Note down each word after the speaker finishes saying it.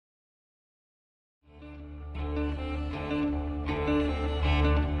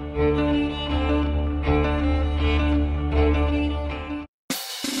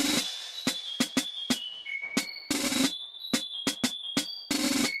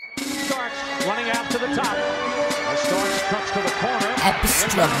running out to the top. Starks cuts to the corner.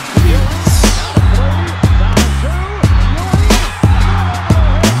 Extra.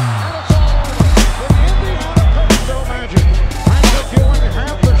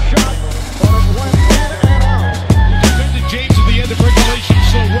 James at the end of regulation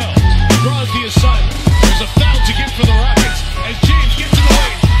so well. Draws the assignment. There's a foul to get for the Rockets as James gets in the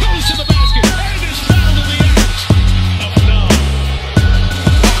lane, goes to the basket, and is fouled in the act. Up now.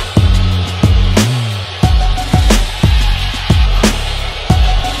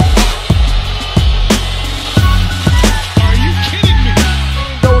 Are you kidding me?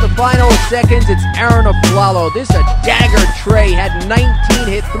 Go the final seconds, it's Aaron Aflalo. This a dagger tray, had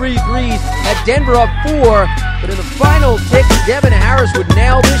 19, hit 3 threes, had Denver up 4. But in the final tick, Devin Harris would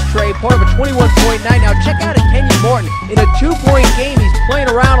nail this tray, part of a 21-point night. Now check out Kenyon Martin. In a 2-point game, he's playing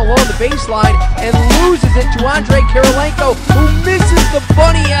around along the baseline and loses it to Andre Kirilenko, who misses the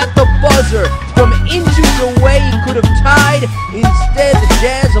bunny at the buzzer. From inches away, he could have tied. Instead, the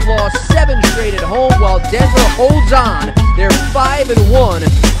Jazz have lost 7 straight at home, while Denver holds on. They're 5-1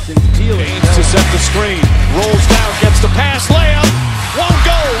 since dealing. James to set the screen, rolls down, gets the pass, layup, won't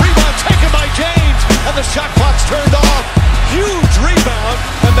go, rebound taken by James, and the shot clock's turned off. Huge rebound,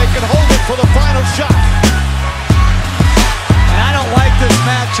 and they can hold it for the final shot. And I don't like this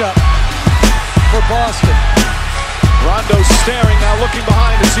matchup for Boston. Rondo's staring, now looking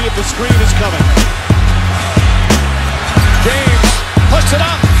behind to see if the screen is coming. James puts it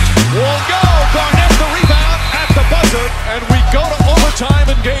up, won't go. Garnett the rebound at the buzzer, and we go to overtime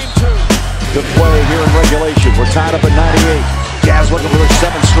in game 2. Good play here in regulation. We're tied up at 98. Jazz looking for their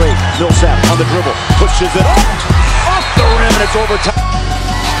 7th straight. Millsap on the dribble, pushes it off the rim, and it's overtime.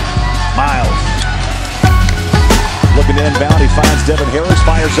 Miles looking to inbound. He finds Devin Harris,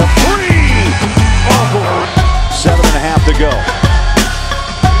 fires up 3. 7.5 to go.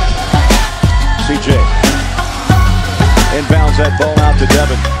 CJ inbounds that ball out to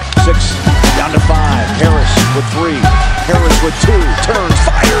Devin. 6 down to 5. Harris with 3. Harris with 2. Turns,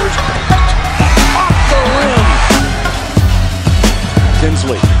 fires off the rim.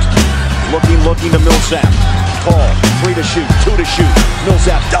 Tinsley looking to Millsap. Tall, 3 to shoot, 2 to shoot.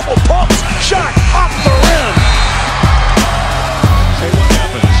 Millsap double pumps, shot off the rim. Hey, what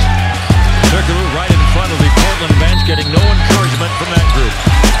happens? Turkoglu right in front of the Portland bench, getting no encouragement from that group.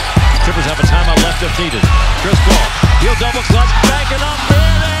 Clippers have a timeout left if needed. Chris Paul, he'll double clutch, backing up,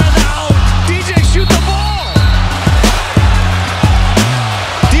 in and out. DJ shoot the ball.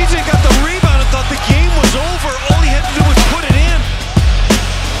 DJ got the rebound and thought the game was over. All he had to do was put it in.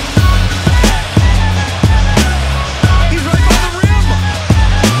 He's right by the rim.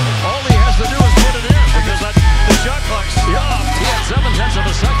 All he has to do is put it in because the shot clock stopped. He had 7/10 of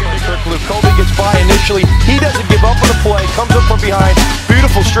a second. Kobe gets by initially. He doesn't give up on the play. Comes up from behind.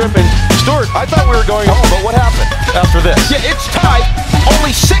 Beautiful strip. And Stewart, I thought we were going home, but what happened after this? Yeah, it's tied.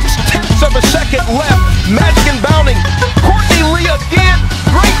 Only 6/10 of a second left. Magic inbounding. Courtney Lee again.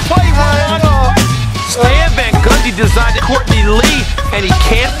 Great play, Ron. Stan Van Gundy designed Courtney Lee, and he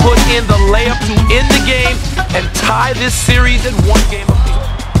can't put in the layup to end the game and tie this series in 1 game apiece.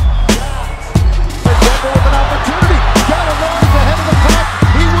 Denver with an opportunity. Gallinari's ahead of the pack.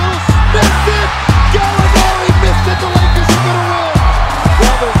 He will miss it. Gallinari missed it. The Lakers are going to win.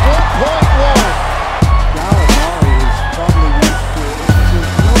 Well, there's 1 point. Gallinari is probably next to it.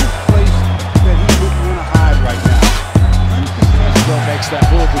 There's no place that he wouldn't want to hide right now. Still makes that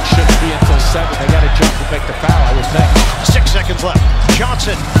move, which shouldn't be until 7. They got to jump and make the foul. I was next. 6 seconds left.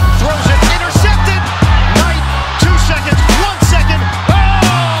 Johnson throws it, intercepted. Knight, 2 seconds, 1 second.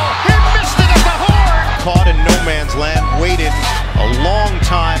 Oh, he missed it at the horn. Caught in no man's land, waited a long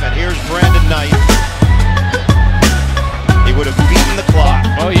time, and here's Brandon Knight. He would have beaten the clock.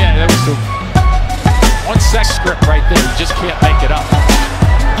 Oh yeah, that was the 1 sec script right there. You just can't make